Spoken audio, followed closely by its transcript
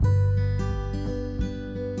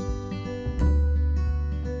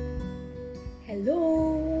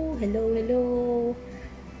Hello.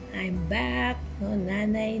 I'm back. No,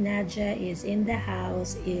 Nanay Nadia is in the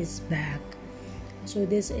house, is back. So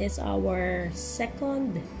this is our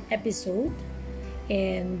second episode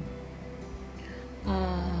and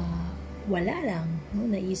wala lang. No,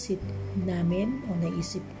 naisip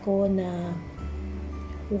ko na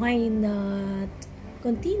why not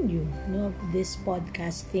continue this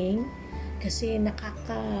podcast thing kasi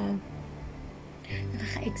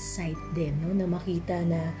nakaka-excite din na makita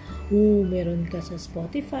na meron ka sa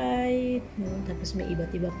Spotify, tapos may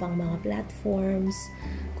iba't iba pang mga platforms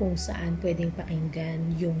kung saan pwedeng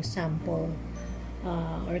pakinggan yung sample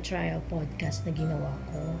or trial podcast na ginawa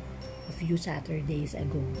ko a few Saturdays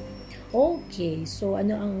ago. Okay, so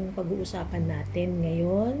ano ang pag-uusapan natin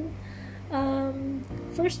ngayon?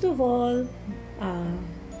 First of all,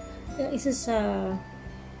 isa sa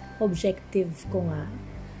objective ko nga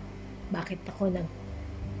bakit ako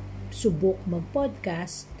nagsubok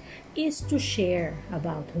mag-podcast is to share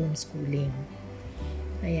about homeschooling.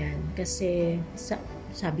 Ayan, kasi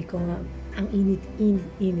sabi ko nga, ang init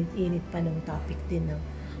pa ng topic din ng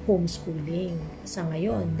homeschooling sa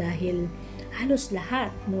ngayon dahil halos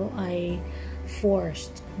lahat ay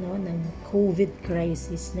forced ng COVID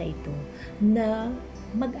crisis na ito na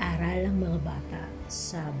mag-aral ang mga bata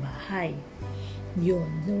sa bahay.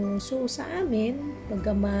 Yun. So sa amin,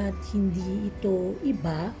 pagkamat hindi ito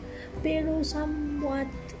iba, pero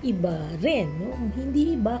somewhat iba rin.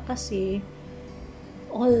 Hindi iba kasi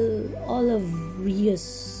all of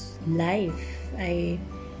Ria's life ay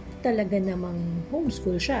talaga namang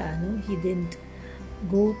homeschool siya. He didn't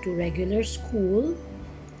go to regular school.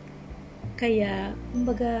 Kaya,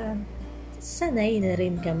 kumbaga, sanay na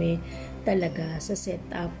rin kami talaga sa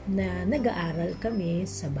setup na nag-aaral kami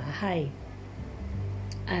sa bahay.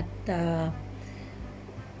 At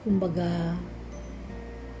kumbaga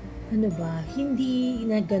hindi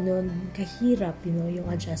na ganun kahirap yung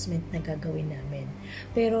adjustment na gagawin namin.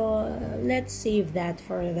 Pero let's save that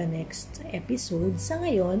for the next episode. Sa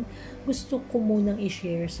ngayon, gusto ko munang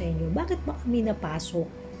i-share sa inyo bakit ba kami napasok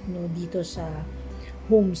dito sa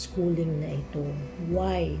homeschooling na ito.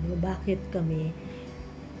 Why? Bakit kami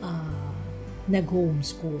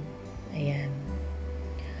nag-homeschool? Ayan.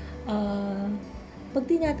 Pag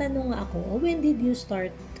tinatanong ako, when did you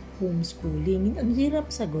start homeschooling? Ang hirap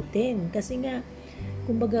sagutin. Kasi nga,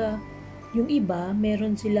 kumbaga, yung iba,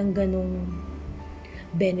 meron silang ganong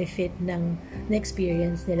benefit ng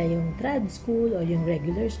na-experience nila yung trad school o yung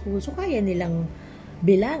regular school. So, kaya nilang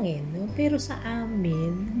bilangin. Pero sa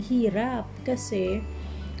amin, hirap. Kasi,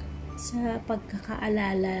 sa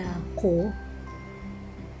pagkakaalala ko,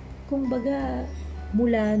 kumbaga,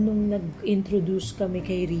 mula nung nag-introduce kami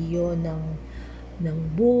kay Rio ng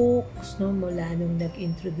books, mula nung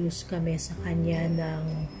nag-introduce kami sa kanya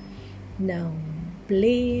ng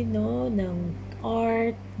play, ng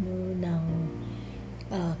art, ng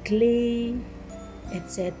clay,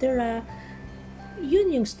 etc.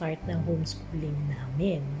 Yun yung start ng homeschooling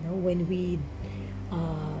namin. When we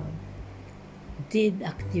did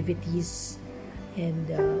activities and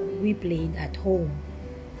we played at home.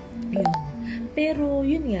 Yun. Pero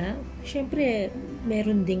yun nga, syempre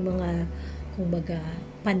meron ding mga kumbaga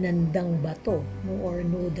panandang bato or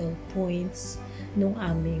nodal points nung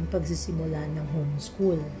aming pagsisimula ng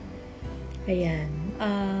homeschool. Ayan.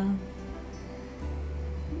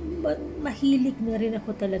 Mahilig na rin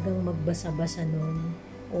ako talagang magbasa-basa noon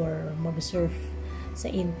or mag-surf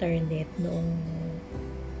sa internet noong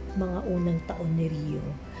mga unang taon ni Rio.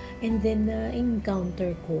 And then,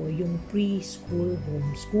 encounter ko yung preschool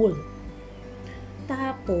homeschool.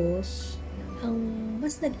 Tapos, ang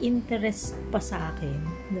mas nag-interest pa sa akin,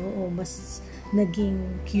 o mas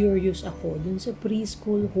naging curious ako dun sa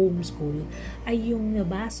preschool homeschool ay yung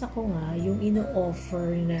nabasa ko nga yung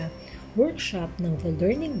ino-offer na workshop ng The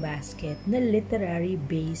Learning Basket na literary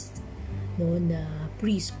based na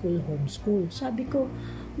preschool homeschool. Sabi ko,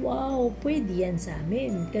 wow, pwede yan sa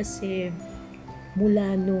amin kasi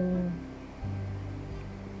mula nung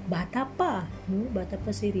bata pa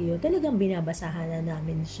si Rio, talagang binabasahan na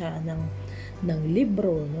namin siya ng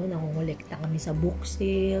libro, nangongolekta kami sa book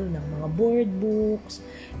sale, ng mga board books,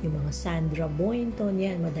 yung mga Sandra Boynton,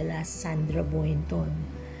 yan, madalas Sandra Boynton.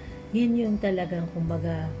 Yan yung talagang,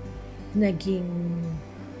 kumbaga, naging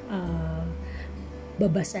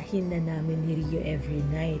babasahin na namin ni Rio every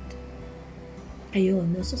night.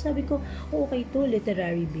 Ayun, so sabi ko, okay to,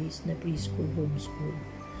 literary based na preschool, homeschool.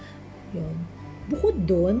 Yun. Bukod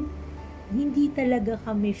doon, hindi talaga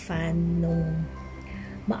kami fan nung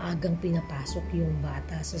maagang pinapasok yung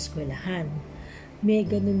bata sa eskwelahan. May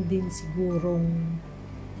ganun din sigurong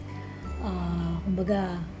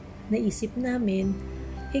kumbaga naisip namin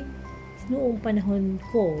Eh, noong panahon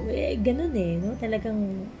ko, ganun no?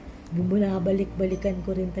 Talagang bumabalik-balikan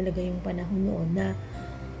ko rin talaga yung panahon noon na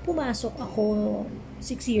pumasok ako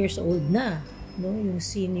 6 years old na, no? Yung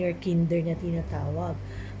senior kinder na tinatawag.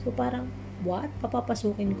 So parang, what?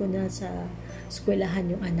 Papapasukin ko na sa eskwelahan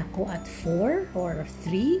yung anak ko at 4 or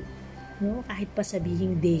 3? No? Kahit pa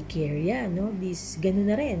sabihin daycare yan, no? Ganun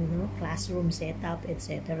na rin, no? Classroom setup,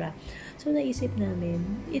 etc. So naisip namin,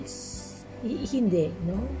 hindi,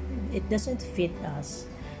 no? It doesn't fit us.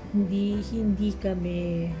 Hindi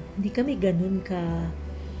kami ganun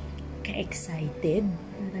ka-excited.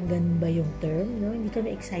 Parang ganun ba yung term, no? Hindi kami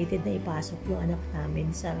excited na ipasok yung anak namin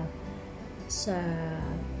sa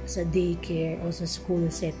daycare o sa school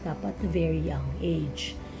setup at a very young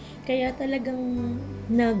age. Kaya talagang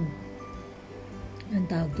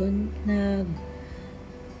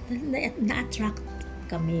na-attract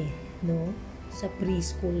kami, no, sa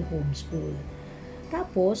preschool homeschool.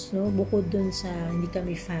 Tapos, no, bukod dun sa hindi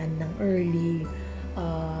kami fan ng early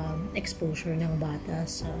exposure ng bata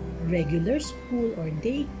sa regular school or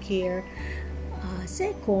daycare,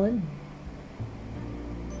 second,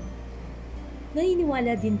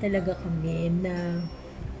 naniniwala din talaga kami na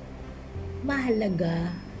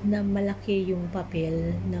mahalaga na malaki yung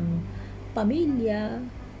papel ng pamilya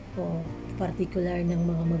o particular ng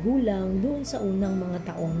mga magulang doon sa unang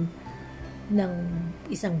mga taon ng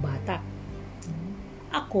isang bata.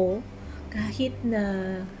 Ako, kahit na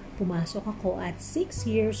pumasok ako at 6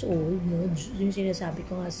 years old, no, yung sinasabi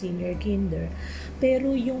ko nga senior kinder,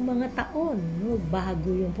 pero yung mga taon, no,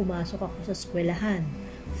 bago yung pumasok ako sa eskwelahan,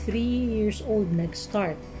 3 years old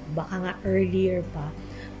nag-start, baka nga earlier pa,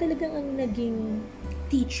 talagang ang naging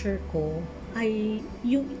teacher ko ay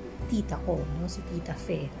yung tita ko, no, si Tita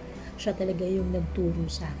Fe. Siya talaga yung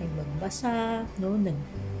nagturo sa akin magbasa, no,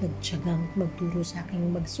 nagtiyagang magturo sa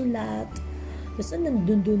akin magsulat. Basta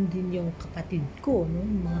nandun din yung kapatid ko, no,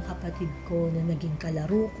 mga kapatid ko na naging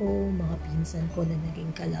kalaro ko, mga pinsan ko na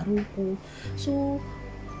naging kalaro ko. So,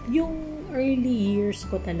 yung early years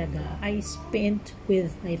ko talaga, I spent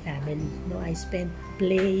with my family, no. I spent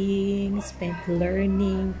playing, spent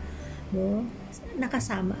learning, no,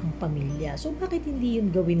 nakasama ang pamilya. So, bakit hindi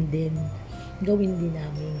yun gawin din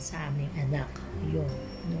namin sa aming anak? Yun,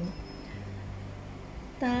 no?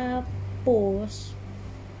 Tapos,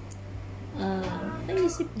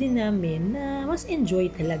 naisip din namin na mas enjoy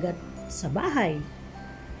talaga sa bahay.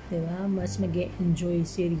 Diba? Mas mag-enjoy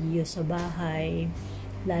si Rio sa bahay.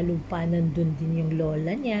 Lalo pa nandun din yung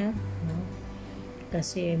lola niya, no?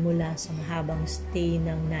 Kasi mula sa mahabang stay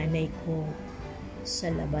ng nanay ko sa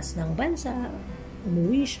labas ng bansa,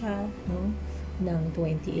 umuwi siya, no, ng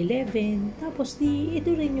 2011. Tapos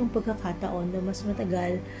ito rin yung pagkakataon na mas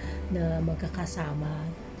matagal na magkakasama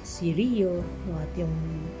si Rio, no, at yung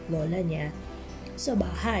lola niya sa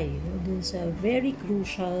bahay, no, dun sa very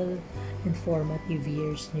crucial and formative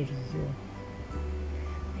years ni Rio.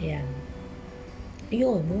 Ayan.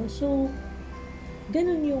 Yun, no? So,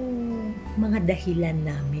 ganun yung mga dahilan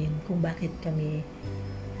namin kung bakit kami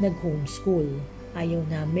nag-homeschool. Ayaw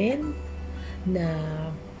namin na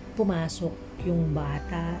pumasok yung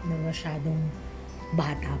bata na masyadong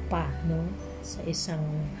bata pa, no, sa isang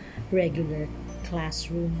regular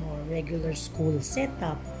classroom or regular school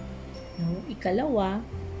setup, no. Ikalawa,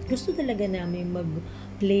 gusto talaga namin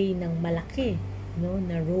mag-play ng malaki, no,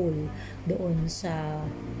 na role doon sa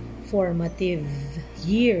formative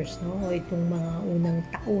years, no, o itong mga unang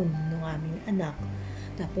taon ng aming anak.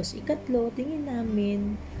 Tapos ikatlo, tingin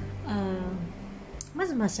namin mas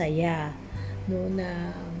masaya, no,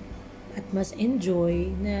 na at mas enjoy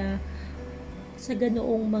na sa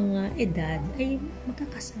ganoong mga edad ay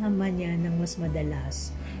makakasama niya ng mas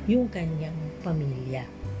madalas yung kanyang pamilya.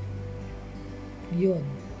 Yun.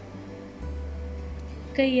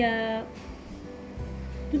 Kaya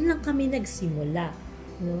doon lang kami nagsimula,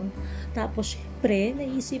 no? Tapos syempre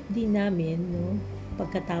naisip din namin, no,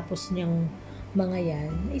 pagkatapos niyang mga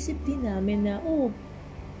yan, naisip din namin na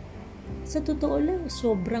sa totoo lang,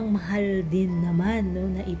 sobrang mahal din naman,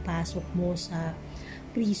 no, na ipasok mo sa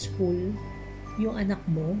preschool yung anak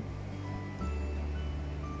mo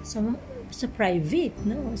sa private,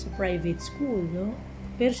 no, sa private school, no.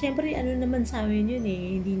 Pero syempre ano naman sa amin yun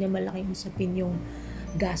hindi na malaking usapin yung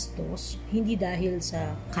gastos, hindi dahil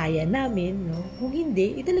sa kaya namin, no. Kung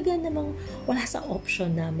hindi, talaga namang wala sa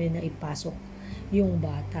option namin na ipasok yung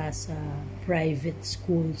bata sa private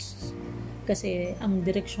schools. Kasi ang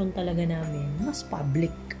direksyon talaga namin, mas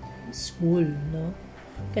public school, no?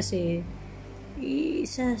 Kasi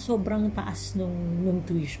sa sobrang taas nung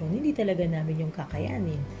tuition, hindi talaga namin yung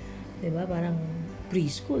kakayanin. 'Di ba? Parang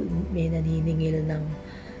preschool, may naniningil ng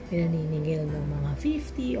pinaniningil ng mga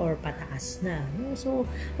 50 or pataas na. No? So,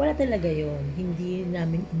 wala talaga yon. Hindi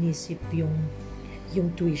namin inisip yung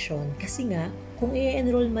tuition. Kasi nga, kung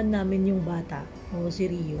i-enroll man namin yung bata o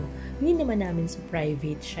si Rio, hindi naman namin sa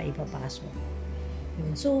private siya ipapasok.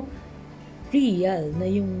 Yun. So, real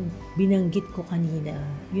na yung binanggit ko kanina,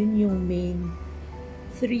 yun yung main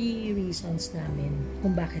 3 reasons namin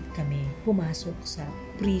kung bakit kami pumasok sa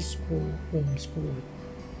preschool homeschool.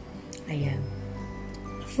 Ayan.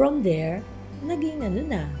 From there, naging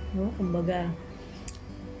no? Kumbaga,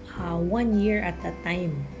 1 year at a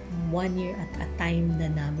time. 1 year at a time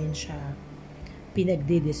na namin siya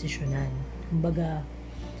pinagdedesisyonan. Kumbaga,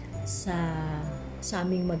 sa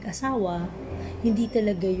aming mag-asawa, hindi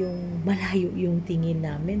talaga yung malayo yung tingin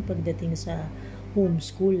namin pagdating sa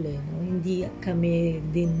homeschool. No? Hindi kami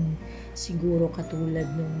din siguro katulad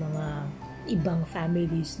ng mga ibang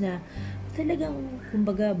families na talagang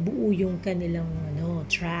kumbaga buo yung kanilang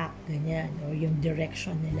track, ganyan, or yung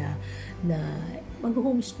direction nila na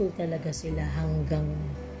mag-homeschool talaga sila hanggang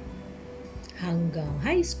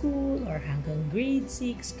high school or hanggang grade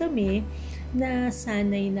 6. Kami na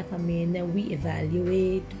sanay na kami na we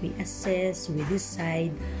evaluate, we assess, we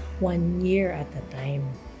decide 1 year at a time.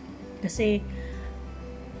 Kasi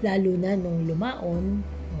lalo na nung lumaon,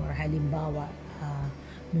 or halimbawa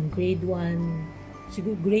nung grade 1,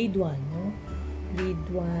 siguro grade 1, no? Grade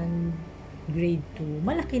 1, grade 2,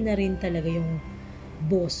 malaki na rin talaga yung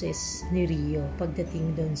boses ni Rio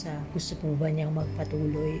pagdating doon sa gusto po ba niyang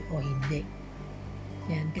magpatuloy o hindi.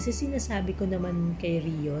 Yan. Kasi sinasabi ko naman kay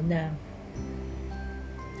Rio na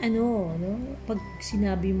pag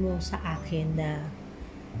sinabi mo sa akin na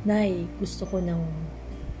Nay, gusto ko nang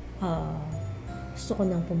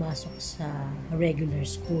pumasok sa regular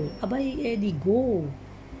school. Abay, edi go.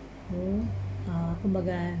 No?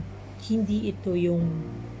 Kumbaga, hindi ito yung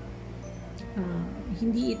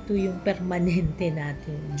permanente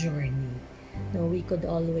nating journey. No, we could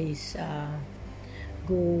always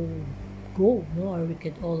go, no, or we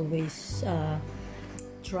could always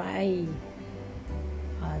try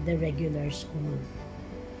the regular school.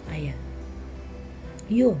 Ayan.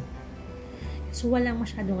 Yun. So, walang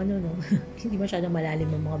masyadong hindi masyadong malalim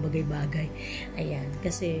ang mga bagay-bagay. Ayan.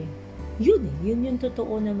 Kasi, yun yung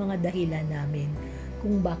totoo na mga dahilan namin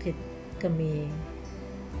kung bakit kami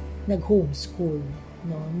nag-homeschool,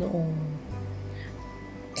 no? Noong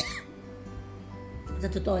sa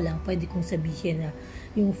totoo lang, pwede kong sabihin na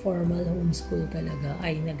yung formal homeschool talaga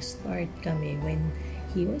ay nag-start kami when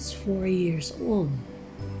he was 4 years old.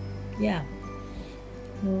 Yeah.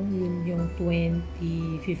 No, yun yung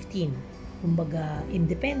 2015. Kumbaga,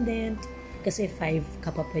 independent. Kasi 5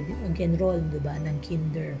 ka pa pwede mag-enroll, diba, ng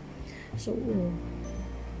kinder. So,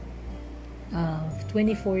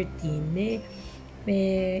 2014, may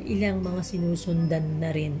ilang mga sinusundan na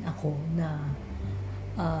rin ako na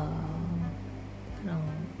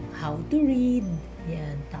how to read,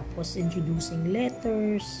 yan. Tapos, introducing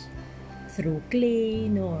letters through clay,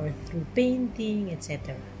 no, or through painting,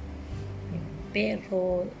 etc.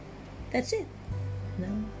 Pero, that's it.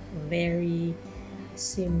 No? Very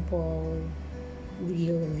simple,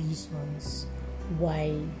 real reasons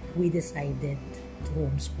why we decided to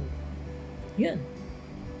homeschool. Yun.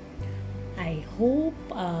 I hope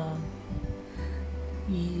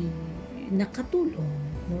nakatulong,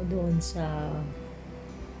 no, doon sa,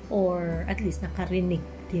 or at least nakarinig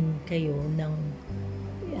din kayo ng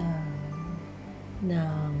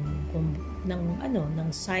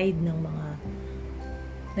side ng mga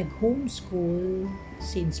nag-homeschool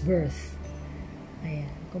since birth.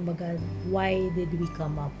 Ayan. Kumbaga, why did we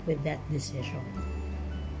come up with that decision?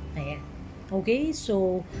 Ayan. Okay,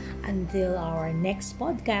 so until our next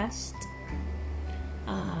podcast,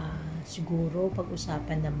 siguro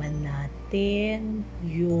pag-usapan naman natin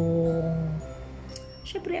yung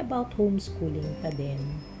syempre about homeschooling pa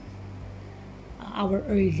din. Our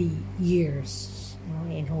early years,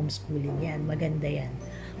 no, in homeschooling. Yan, maganda yan.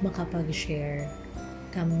 Makapag-share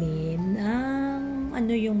kami ng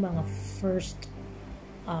yung mga first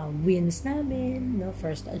wins namin, no,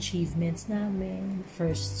 first achievements namin,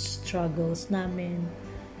 first struggles namin,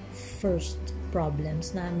 first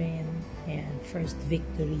problems namin, and first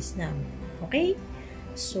victories namin. Okay?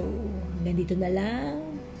 So, hanggang dito na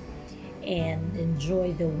lang, and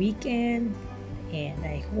enjoy the weekend, and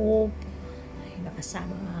I hope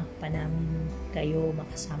makasama pa namin kayo,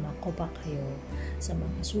 makasama ko pa kayo sa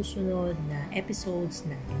mga susunod na episodes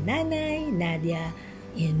ng Nanay Nadia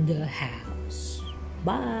in the House.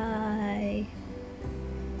 Bye!